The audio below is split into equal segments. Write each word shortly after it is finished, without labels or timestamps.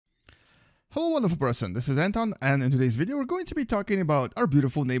Hello wonderful person, this is Anton, and in today's video we're going to be talking about our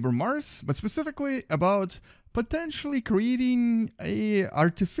beautiful neighbor Mars, but specifically about potentially creating a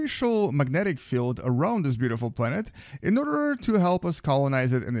artificial magnetic field around this beautiful planet in order to help us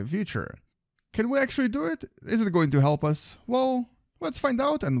colonize it in the future. Can we actually do it? Is it going to help us? Well, let's find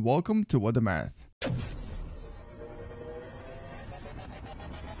out, and welcome to What the Math.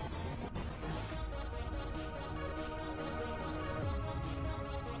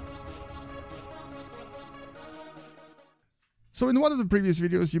 So in one of the previous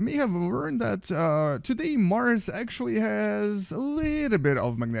videos, you may have learned that today Mars actually has a little bit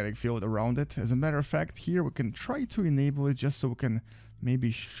of magnetic field around it. As a matter of fact, here we can try to enable it just so we can maybe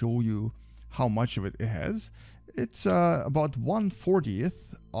show you how much of it has. It's about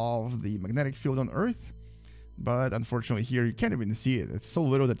 1/40th of the magnetic field on Earth, but unfortunately here you can't even see it. It's so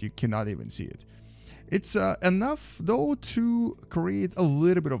little that you cannot even see it. It's enough, though, to create a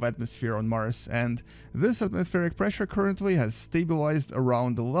little bit of atmosphere on Mars, and this atmospheric pressure currently has stabilized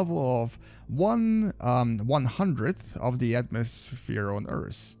around the level of 1/100th of the atmosphere on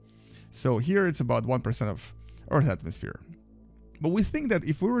Earth. So here it's about 1% of Earth atmosphere. But we think that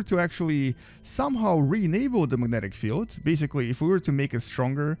if we were to actually somehow re-enable the magnetic field, basically if we were to make it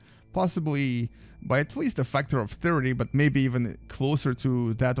stronger, possibly by at least a factor of 30, but maybe even closer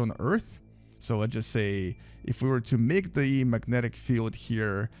to that on Earth. So let's just say if we were to make the magnetic field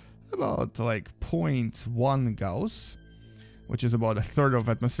here about like 0.1 Gauss, which is about a third of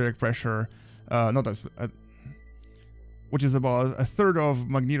atmospheric pressure, which is about a third of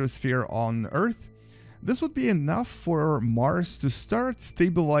magnetosphere on Earth, this would be enough for Mars to start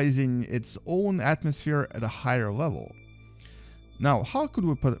stabilizing its own atmosphere at a higher level. Now, how could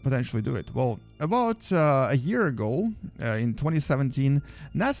we potentially do it? Well, about a year ago, in 2017,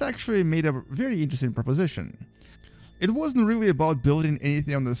 NASA actually made a very interesting proposition. It wasn't really about building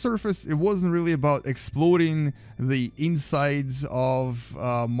anything on the surface, it wasn't really about exploding the insides of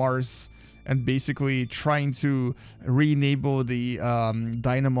Mars and basically trying to re-enable the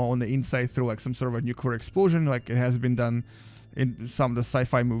dynamo on the inside through like some sort of a nuclear explosion like it has been done in some of the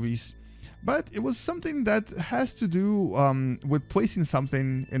sci-fi movies. But it was something that has to do with placing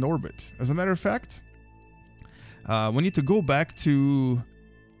something in orbit. As a matter of fact, we need to go back to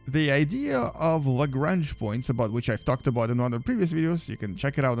the idea of Lagrange points, about which I've talked about in one of the previous videos. You can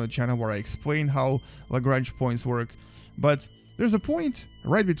check it out on the channel where I explain how Lagrange points work. But there's a point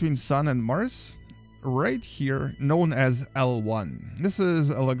right between Sun and Mars, right here, known as L1. This is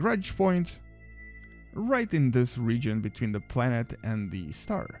a Lagrange point right in this region between the planet and the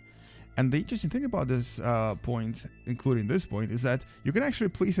star. And the interesting thing about this point, including this point, is that you can actually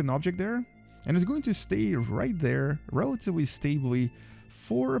place an object there, and it's going to stay right there relatively stably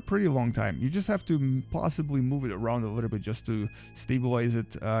for a pretty long time. You just have to possibly move it around a little bit just to stabilize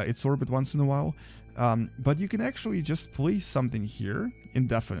its orbit once in a while. But you can actually just place something here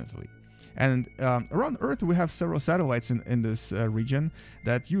indefinitely. And around Earth, we have several satellites in this region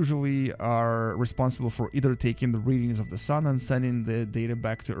that usually are responsible for either taking the readings of the sun and sending the data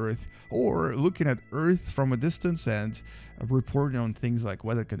back to Earth, or looking at Earth from a distance and reporting on things like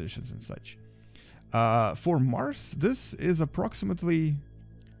weather conditions and such. For Mars, this is approximately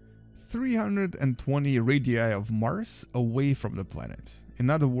 320 radii of Mars away from the planet. In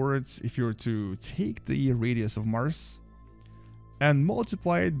other words, if you were to take the radius of Mars and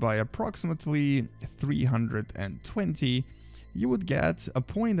multiply it by approximately 320, you would get a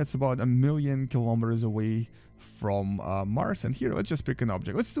point that's about 1,000,000 kilometers away from Mars. And here, let's just pick an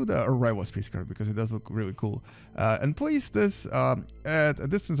object. Let's do the Arrival spacecraft because it does look really cool. And place this at a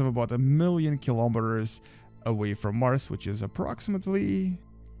distance of about 1,000,000 kilometers away from Mars, which is approximately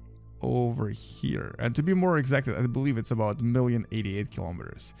over here. And to be more exact, I believe it's about 1,088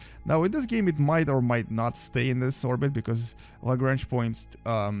 kilometers. Now in this game it might or might not stay in this orbit because Lagrange points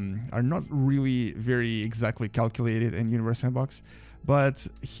are not really very exactly calculated in Universe Sandbox. But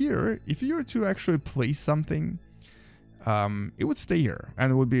here, if you were to actually place something, it would stay here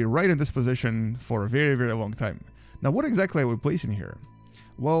and it would be right in this position for a very, very long time. Now what exactly I would place in here?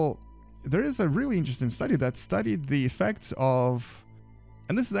 Well, there is a really interesting study that studied the effects of,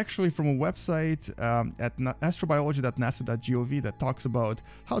 and this is actually from a website at astrobiology.nasa.gov that talks about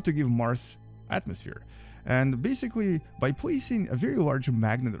how to give Mars atmosphere. And basically, by placing a very large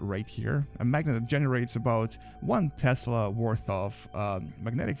magnet right here, a magnet that generates about 1 Tesla worth of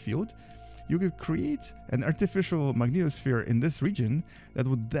magnetic field, you could create an artificial magnetosphere in this region that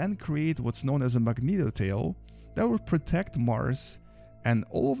would then create what's known as a magnetotail that would protect Mars and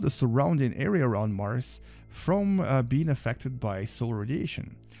all of the surrounding area around Mars from being affected by solar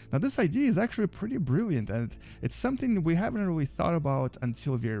radiation. Now this idea is actually pretty brilliant, and it's something we haven't really thought about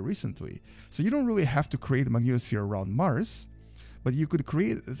until very recently. So you don't really have to create a magnetosphere around Mars, but you could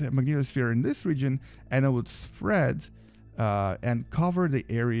create a magnetosphere in this region and it would spread and cover the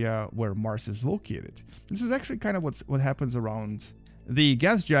area where Mars is located. This is actually kind of what happens around the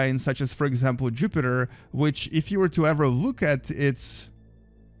gas giants, such as, for example, Jupiter, which, if you were to ever look at its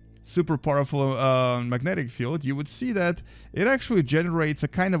super powerful magnetic field, you would see that it actually generates a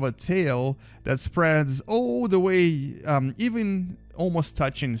kind of a tail that spreads all the way, even almost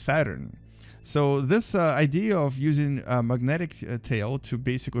touching Saturn. So this idea of using a magnetic tail to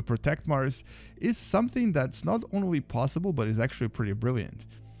basically protect Mars is something that's not only possible, but is actually pretty brilliant.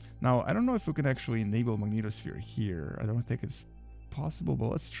 Now, I don't know if we can actually enable magnetosphere here. I don't think it's possible, but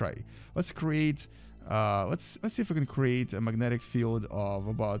let's try. Let's create, let's see if we can create a magnetic field of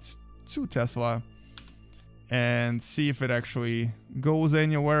about 2 Tesla and see if it actually goes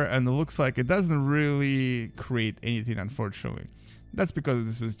anywhere. And it looks like it doesn't really create anything, unfortunately. That's because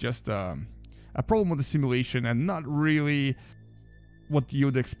this is just a problem with the simulation and not really what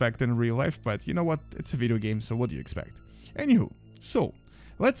you'd expect in real life, but you know what, it's a video game, so what do you expect? Anywho, so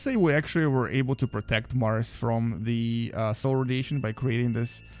let's say we actually were able to protect Mars from the solar radiation by creating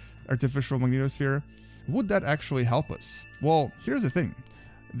this artificial magnetosphere. Would that actually help us? Well, here's the thing.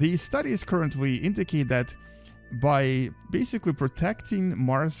 The studies currently indicate that by basically protecting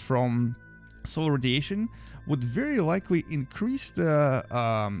Mars from solar radiation would very likely increase the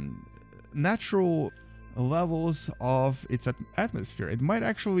natural levels of its atmosphere. It might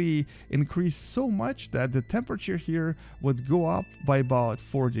actually increase so much that the temperature here would go up by about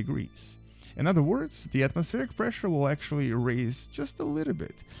 4 degrees. In other words, the atmospheric pressure will actually raise just a little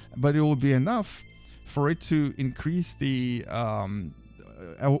bit, but it will be enough for it to increase the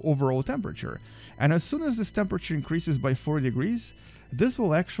overall temperature. And as soon as this temperature increases by 4 degrees, this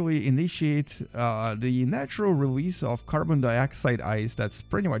will actually initiate the natural release of carbon dioxide ice that's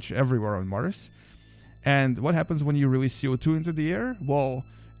pretty much everywhere on Mars. And what happens when you release CO2 into the air? Well,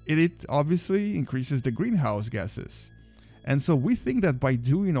 it obviously increases the greenhouse gases. And so we think that by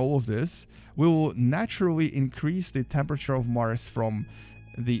doing all of this, we will naturally increase the temperature of Mars from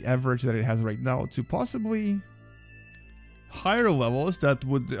the average that it has right now to possibly higher levels that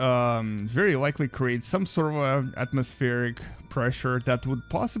would very likely create some sort of atmospheric pressure that would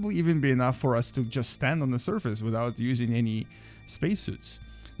possibly even be enough for us to just stand on the surface without using any spacesuits.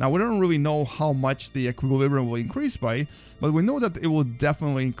 Now, we don't really know how much the equilibrium will increase by, but we know that it will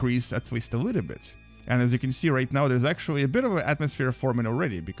definitely increase at least a little bit. And as you can see right now, there's actually a bit of an atmosphere forming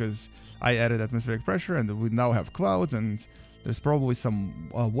already because I added atmospheric pressure and we now have clouds and there's probably some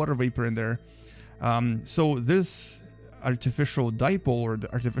water vapor in there. So this artificial dipole or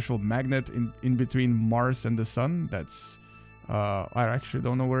the artificial magnet in between Mars and the Sun, that's I actually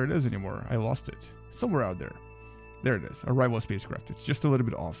don't know where it is anymore. I lost it. Somewhere out there. There it is, a rival spacecraft. It's just a little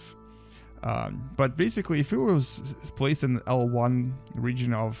bit off. But basically, if it was placed in the L1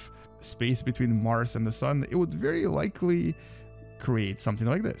 region of space between Mars and the Sun, it would very likely create something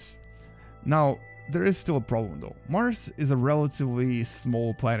like this. Now, there is still a problem though. Mars is a relatively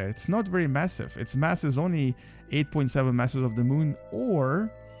small planet. It's not very massive. Its mass is only 8.7 masses of the Moon,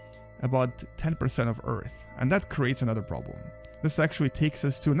 or about 10% of Earth. And that creates another problem. This actually takes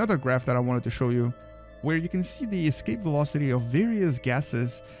us to another graph that I wanted to show you, where you can see the escape velocity of various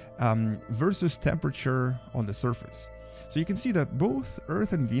gases versus temperature on the surface. So you can see that both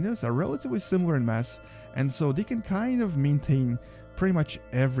Earth and Venus are relatively similar in mass, and so they can kind of maintain pretty much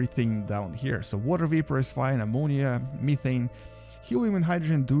everything down here. So water vapor is fine, ammonia, methane, helium and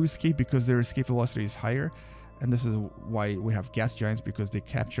hydrogen do escape because their escape velocity is higher, and this is why we have gas giants, because they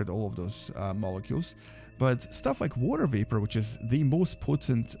captured all of those molecules. But stuff like water vapor, which is the most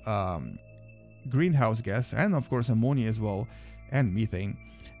potent greenhouse gas, and of course ammonia as well, and methane,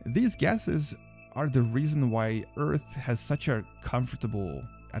 these gases are the reason why Earth has such a comfortable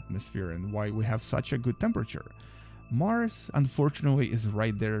atmosphere and why we have such a good temperature. Mars, unfortunately, is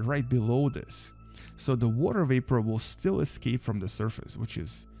right there, right below this. So the water vapor will still escape from the surface, which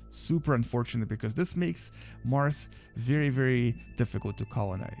is super unfortunate because this makes Mars very, very difficult to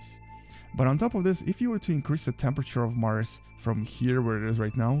colonize. But on top of this, if you were to increase the temperature of Mars from here where it is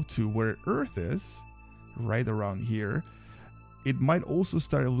right now to where Earth is, right around here, it might also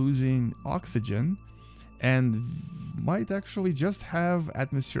start losing oxygen and might actually just have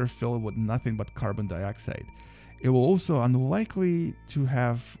atmosphere filled with nothing but carbon dioxide. It will also unlikely to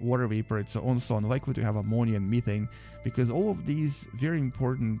have water vapor. It's also unlikely to have ammonia and methane, because all of these very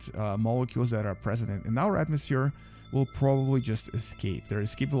important molecules that are present in our atmosphere will probably just escape. Their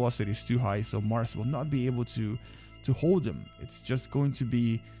escape velocity is too high, so Mars will not be able to hold them. It's just going to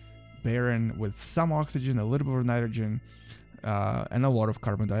be barren with some oxygen, a little bit of nitrogen, and a lot of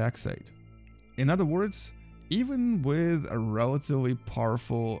carbon dioxide. In other words, even with a relatively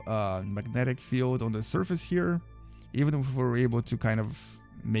powerful magnetic field on the surface here, even if we're able to kind of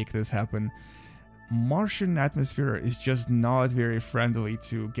make this happen, Martian atmosphere is just not very friendly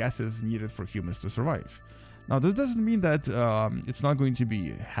to gases needed for humans to survive. Now, this doesn't mean that it's not going to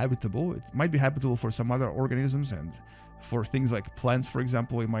be habitable. It might be habitable for some other organisms, and for things like plants, for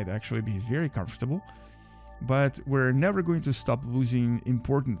example, it might actually be very comfortable. But we're never going to stop losing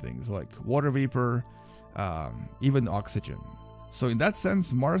important things like water vapor, even oxygen. So in that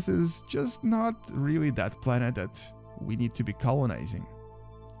sense, Mars is just not really that planet that we need to be colonizing.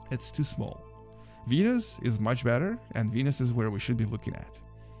 It's too small. Venus is much better, and Venus is where we should be looking at.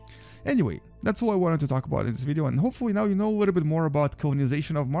 Anyway, that's all I wanted to talk about in this video, and hopefully now you know a little bit more about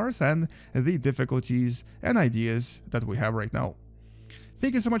colonization of Mars and the difficulties and ideas that we have right now.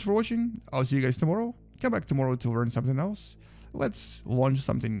 Thank you so much for watching. I'll see you guys tomorrow. Come back tomorrow to learn something else. Let's launch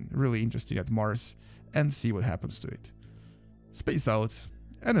something really interesting at Mars and see what happens to it. Space out,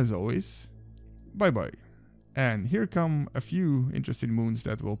 and as always, bye-bye. And here come a few interesting moons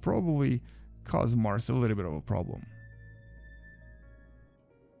that will probably cause Mars a little bit of a problem.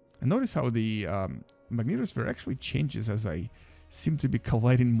 And notice how the magnetosphere actually changes as I seem to be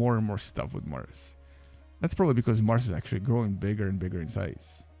colliding more and more stuff with Mars. That's probably because Mars is actually growing bigger and bigger in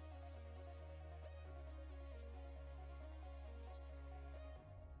size.